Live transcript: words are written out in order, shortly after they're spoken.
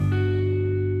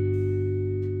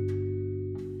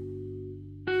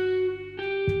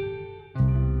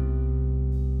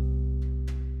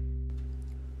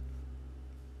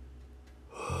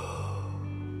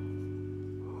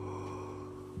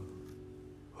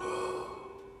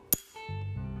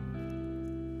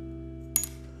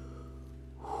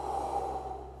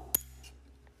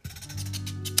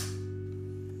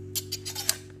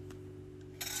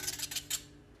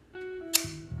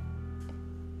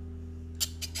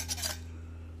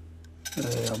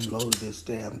Hey, I'm loaded this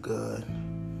damn gun.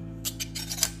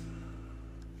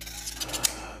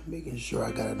 Making sure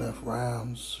I got enough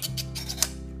rounds.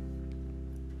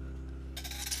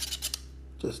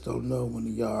 Just don't know when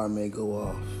the yard may go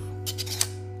off.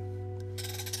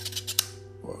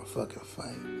 Or a fucking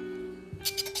fight.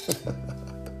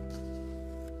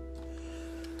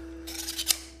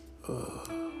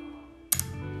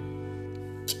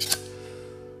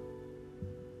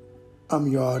 I'm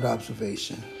yard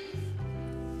observation.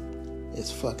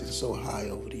 It's fucking so high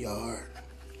over the yard.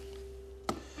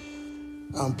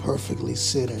 I'm perfectly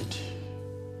centered.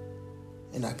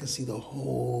 And I can see the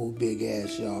whole big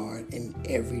ass yard in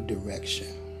every direction.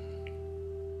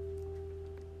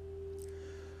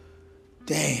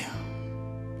 Damn.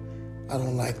 I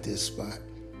don't like this spot.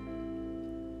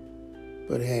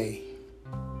 But hey,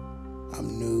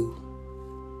 I'm new.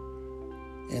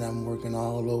 And I'm working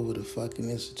all over the fucking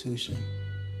institution.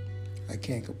 I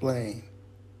can't complain,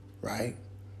 right?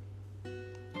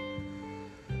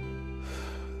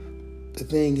 The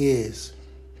thing is,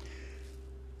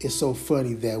 it's so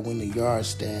funny that when the yard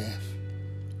staff,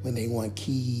 when they want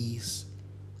keys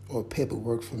or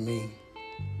paperwork from me,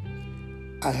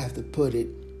 I have to put it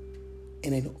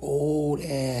in an old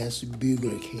ass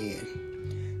bugler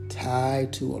can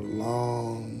tied to a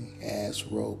long ass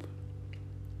rope.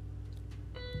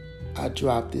 I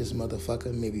drop this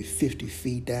motherfucker maybe 50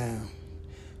 feet down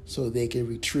so they can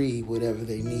retrieve whatever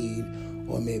they need,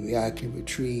 or maybe I can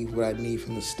retrieve what I need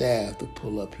from the staff to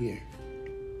pull up here.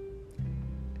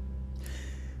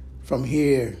 From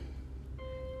here,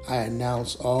 I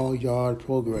announce all yard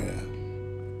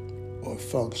program, or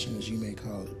function as you may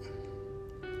call it.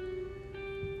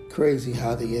 Crazy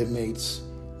how the inmates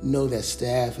know that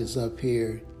staff is up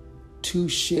here 2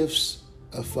 shifts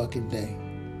a fucking day.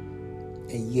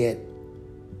 And yet,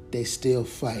 they still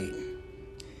fight.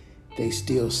 They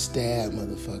still stab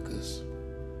motherfuckers.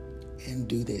 And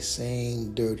do their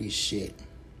same dirty shit.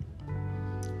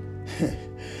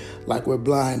 Like we're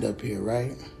blind up here,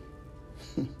 right?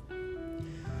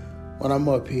 When I'm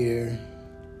up here,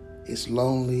 it's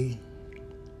lonely.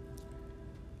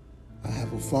 I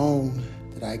have a phone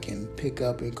that I can pick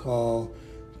up and call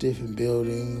different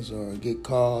buildings or get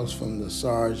calls from the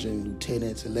sergeant,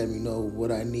 lieutenant to let me know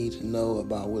what I need to know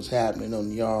about what's happening on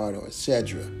the yard or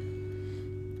etc.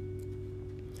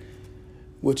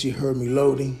 What you heard me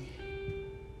loading,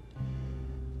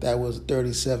 that was a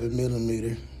 37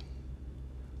 millimeter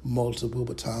multiple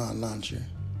baton launcher.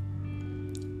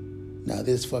 Now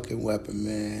this fucking weapon,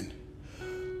 man,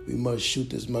 we must shoot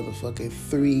this motherfucker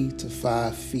 3 to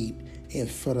 5 feet in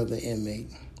front of the inmate.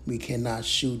 We cannot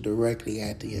shoot directly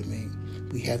at the inmate.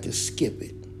 We have to skip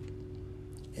it.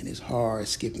 And it's hard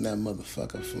skipping that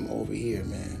motherfucker from over here,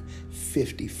 man.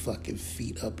 50 fucking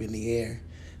feet up in the air.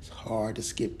 It's hard to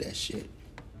skip that shit.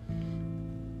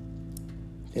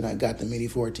 Then I got the Mini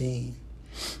 14.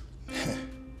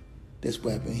 This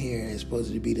weapon here is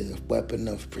supposed to be the weapon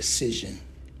of precision.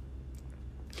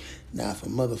 Now, if a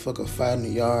motherfucker fight in the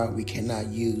yard, we cannot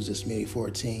use this Mini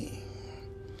 14.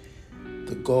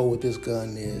 The goal with this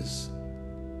gun is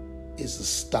to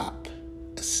stop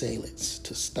assailants,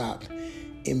 to stop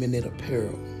imminent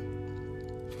apparel.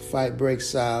 If a fight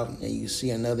breaks out and you see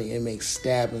another inmate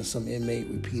stabbing some inmate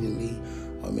repeatedly,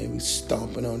 or maybe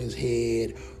stomping on his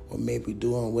head, or maybe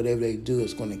doing whatever they do,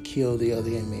 it's going to kill the other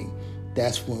inmate.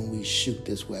 That's when we shoot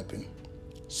this weapon.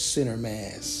 Center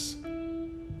mass.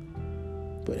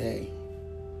 But hey,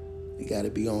 we got to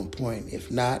be on point.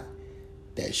 If not,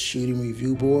 that shooting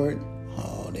review board,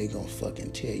 oh, they gonna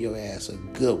fucking tear your ass a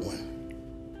good one.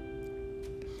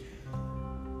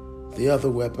 The other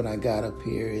weapon I got up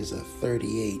here is a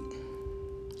 38.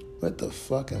 What the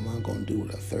fuck am I gonna do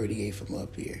with a 38 from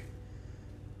up here?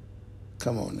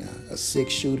 Come on now, a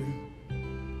 6-shooter?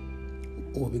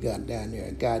 What we got down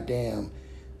there? Goddamn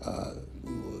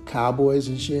cowboys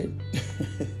and shit?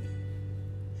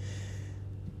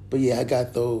 But yeah, I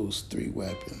got those 3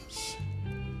 weapons.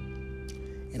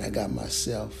 And I got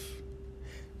myself,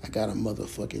 I got a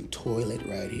motherfucking toilet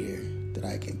right here that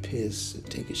I can piss and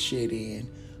take a shit in.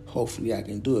 Hopefully I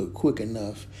can do it quick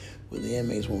enough where the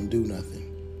inmates won't do nothing.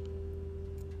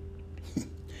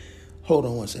 Hold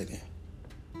on one second.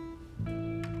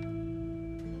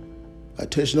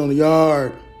 Attention on the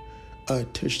yard.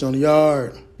 Attention on the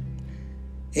yard.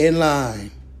 In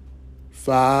line.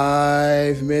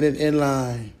 5-minute in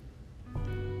line.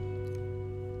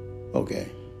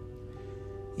 Okay.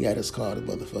 Yeah, that's called a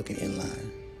motherfucking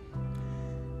inline.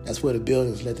 That's where the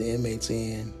buildings let the inmates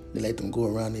in. They let them go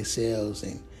around their cells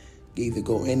and either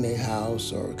go in their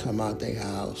house or come out their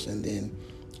house. And then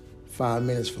 5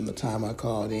 minutes from the time I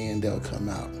called in, they'll come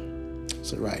out.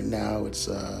 So right now it's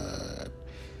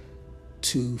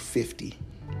 2:50,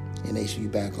 and they should be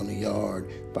back on the yard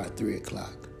by 3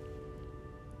 o'clock.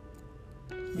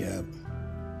 Yep.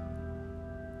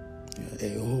 Yeah.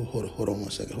 Hey, hold on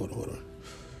 1 second. Hold on.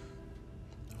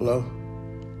 Hello?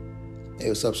 Hey,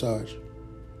 what's up, Sarge?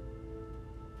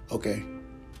 Okay.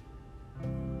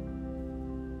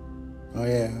 Oh,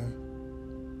 yeah.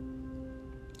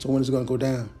 So when is it going to go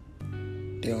down?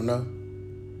 They don't know?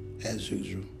 As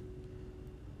usual.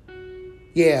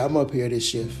 Yeah, I'm up here this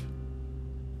shift.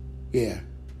 Yeah.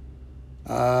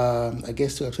 I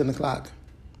guess till 10 o'clock.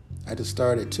 I just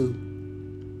started at 2.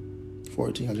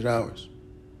 1,400 hours.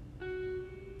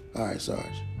 All right,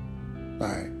 Sarge. All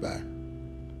right, bye.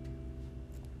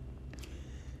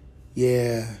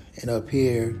 Yeah, and up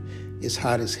here, it's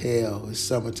hot as hell. It's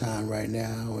summertime right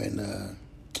now, and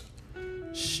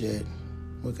shit.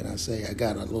 What can I say? I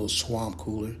got a little swamp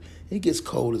cooler. It gets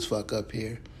cold as fuck up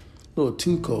here. A little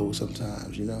too cold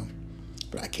sometimes, you know.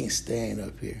 But I can't stand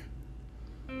up here.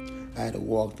 I had to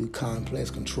walk through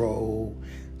complex control.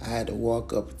 I had to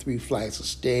walk up 3 flights of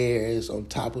stairs on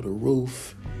top of the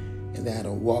roof. And then I had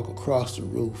to walk across the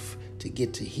roof to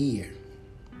get to here.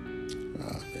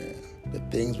 Oh, man. The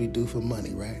things we do for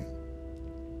money, right?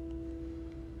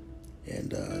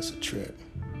 And it's a trip.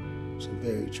 It's a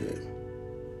very trip.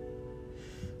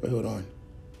 Wait, hold on.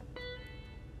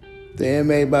 The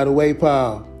inmate by the way,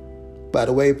 pal. By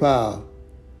the way, pal.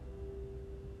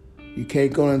 You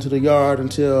can't go into the yard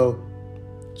until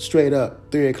straight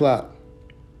up 3 o'clock.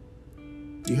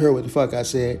 You heard what the fuck I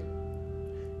said.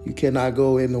 You cannot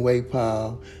go in the way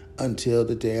pile until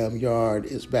the damn yard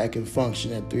is back in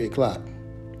function at 3 o'clock.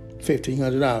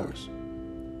 1,500 hours.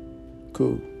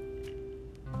 Cool.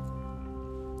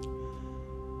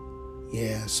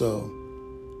 Yeah, so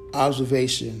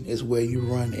observation is where you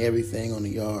run everything on the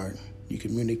yard. You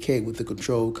communicate with the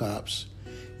control cops.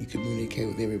 You communicate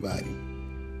with everybody.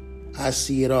 I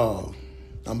see it all.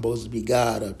 I'm supposed to be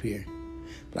God up here.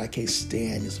 But I can't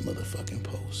stand this motherfucking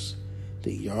post.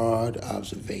 The yard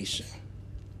observation.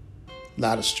 A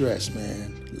lot of stress,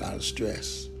 man. A lot of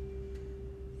stress.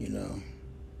 You know.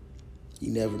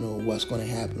 You never know what's going to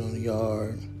happen on the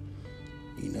yard.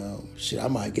 You know, shit, I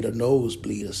might get a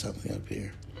nosebleed or something up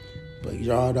here. But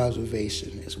yard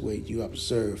observation is where you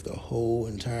observe the whole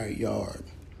entire yard.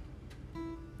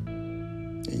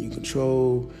 And you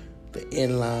control the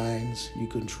inlines. You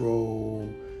control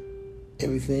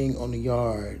everything on the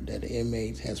yard that the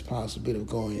inmate has possibility of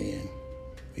going in.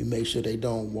 We make sure they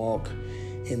don't walk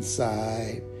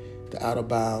inside the out of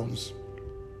bounds.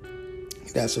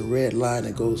 That's a red line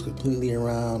that goes completely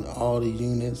around all the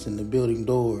units and the building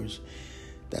doors.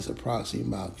 That's approximately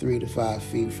about 3 to 5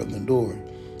 feet from the door.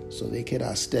 So they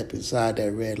cannot step inside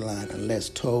that red line unless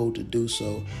told to do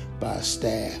so by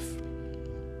staff.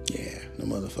 Yeah, the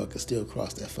motherfucker still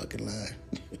crossed that fucking line.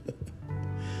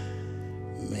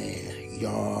 Man,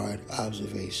 yard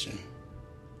observation.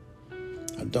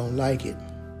 I don't like it.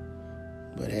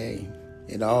 But hey,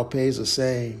 it all pays the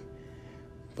same.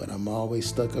 But I'm always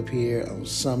stuck up here on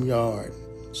some yard,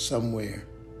 somewhere.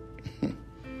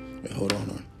 Wait, hold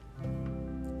on.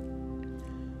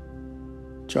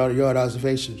 Charter Yard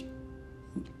observation.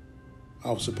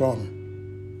 Officer Palmer.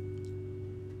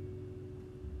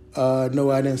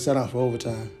 No, I didn't sign out for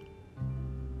overtime.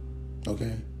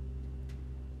 Okay.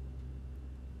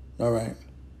 All right,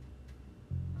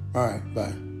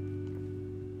 bye.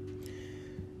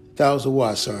 That was a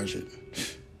watch sergeant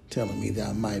telling me that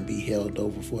I might be held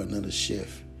over for another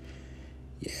shift.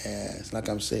 Yeah, it's like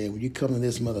I'm saying, when you come to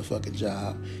this motherfucking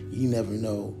job, you never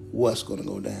know what's going to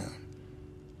go down.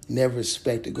 Never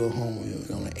expect to go home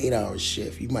on an 8-hour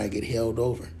shift. You might get held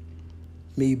over.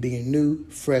 Me being new,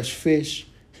 fresh fish,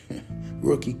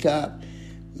 rookie cop,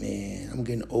 man, I'm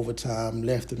getting overtime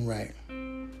left and right.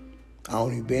 I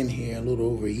only been here a little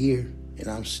over a year, and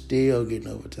I'm still getting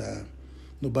overtime.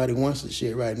 Nobody wants the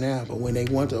shit right now, but when they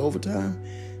want the overtime,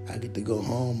 I get to go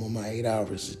home when my 8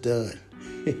 hours is done.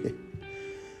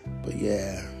 But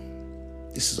yeah,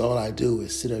 this is all I do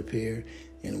is sit up here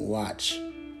and watch,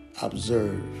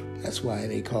 observe. That's why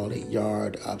they call it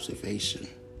yard observation.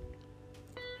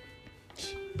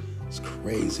 It's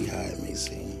crazy how it may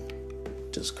seem.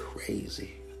 Just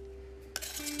crazy.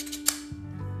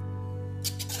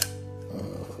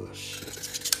 Oh,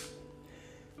 shit.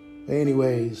 But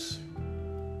anyways,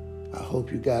 I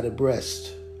hope you got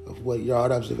abreast of what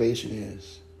yard observation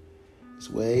is. It's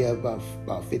way up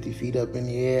about 50 feet up in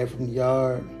the air from the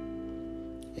yard,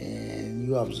 and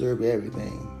you observe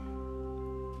everything.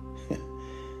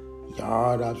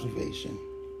 Yard observation.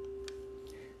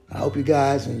 I hope you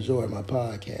guys enjoyed my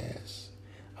podcast.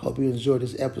 I hope you enjoyed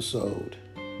this episode.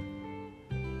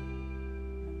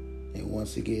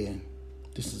 once again,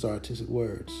 this is Artistic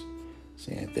Words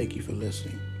saying thank you for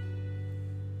listening.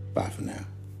 Bye for now.